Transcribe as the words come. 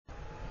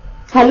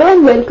Hello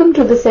and welcome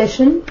to the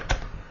session.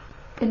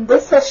 In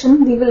this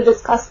session, we will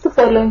discuss the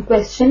following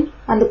question,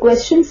 and the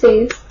question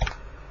says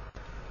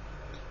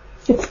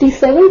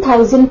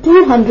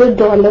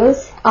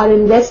 $67,200 are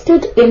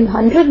invested in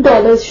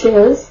 $100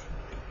 shares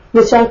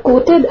which are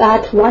quoted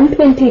at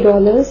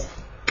 $120.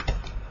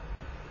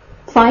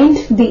 Find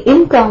the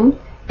income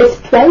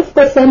if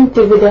 12%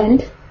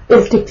 dividend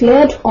is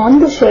declared on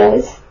the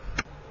shares.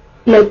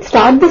 Let's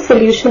start the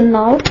solution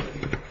now.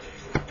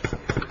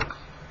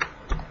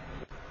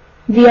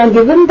 We are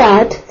given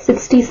that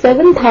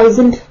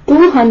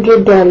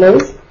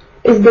 $67,200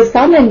 is the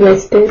sum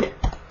invested.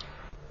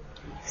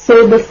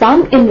 So the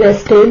sum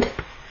invested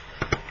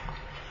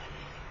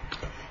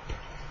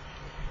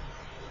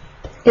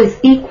is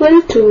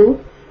equal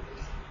to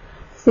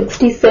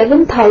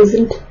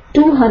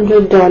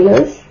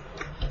 $67,200.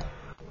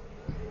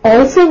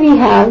 Also we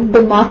have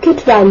the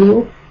market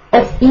value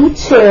of each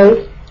share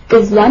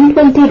is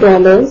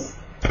 $120.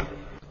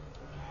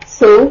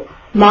 So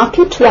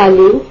market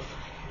value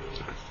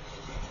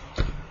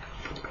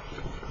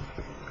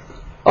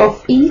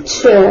of each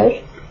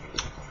share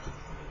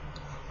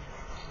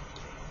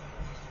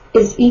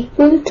is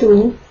equal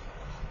to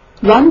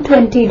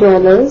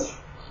 $120.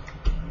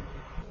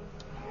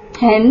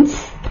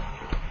 Hence,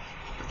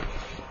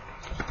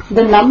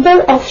 the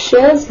number of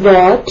shares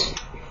bought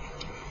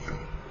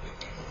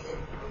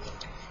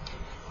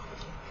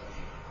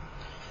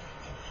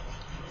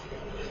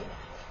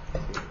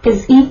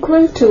is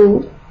equal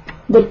to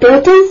the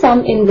total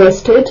sum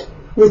invested,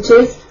 which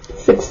is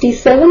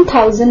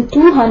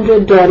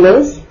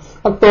 $67,200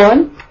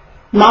 upon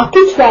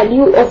market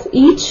value of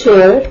each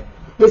share,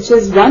 which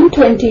is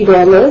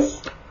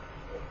 $120.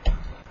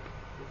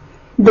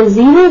 The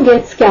 0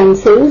 gets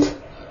cancelled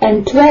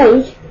and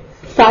 12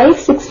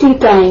 560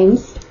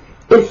 times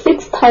is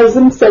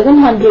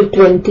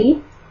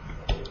 6,720.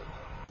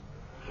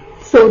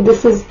 So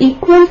this is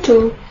equal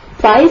to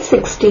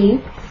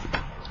 560.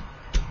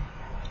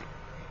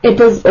 It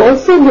is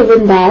also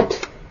given that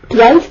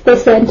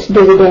 12%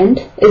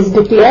 dividend is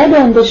declared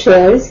on the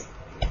shares.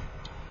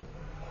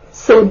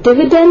 So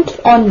dividend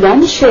on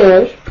one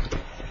share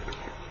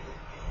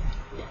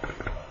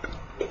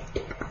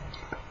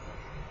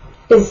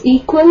is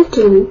equal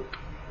to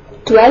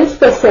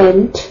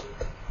 12%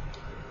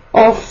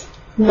 of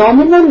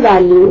nominal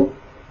value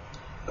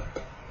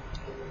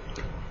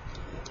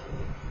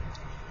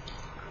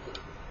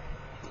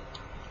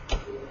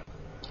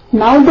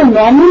Now the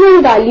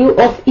nominal value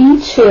of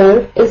each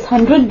share is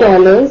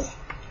 $100.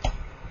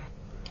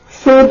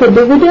 So the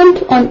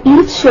dividend on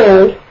each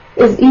share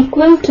is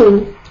equal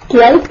to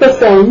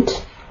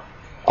 12%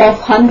 of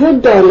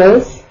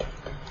 $100.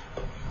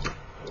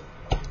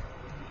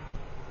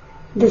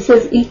 This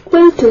is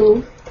equal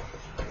to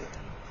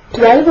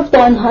 12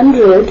 upon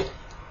 100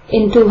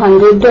 into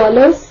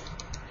 $100.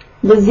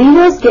 The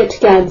zeros get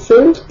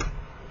cancelled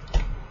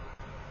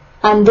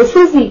and this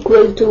is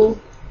equal to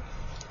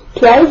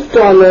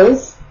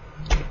 $12.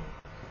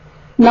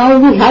 Now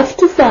we have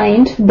to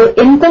find the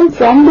income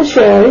from the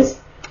shares.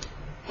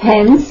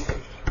 Hence,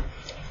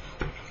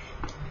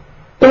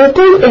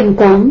 total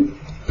income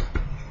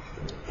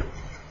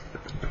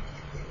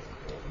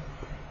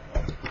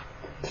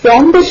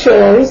from the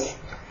shares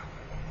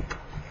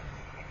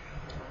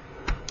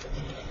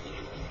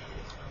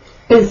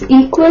is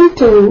equal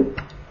to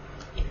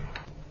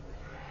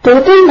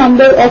total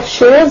number of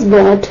shares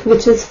bought,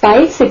 which is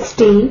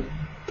 560,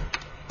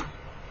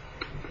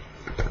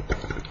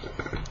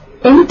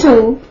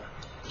 into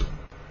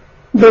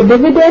the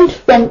dividend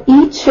from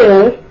each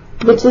share,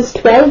 which is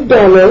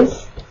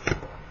 $12,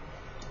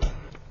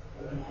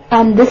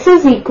 and this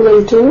is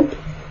equal to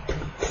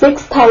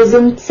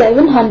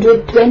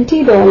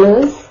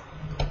 $6,720.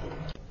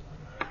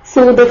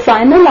 So the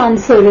final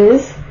answer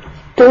is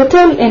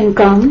total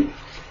income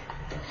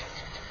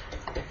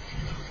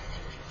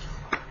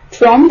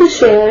from the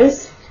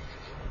shares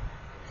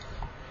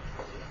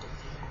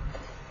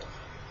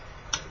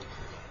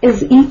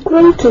is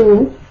equal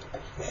to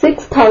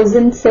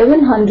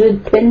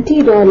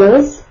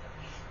 $6,720.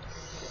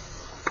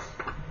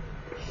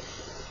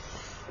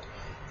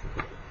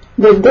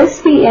 With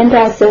this we end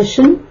our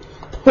session.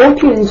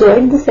 Hope you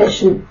enjoyed the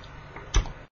session.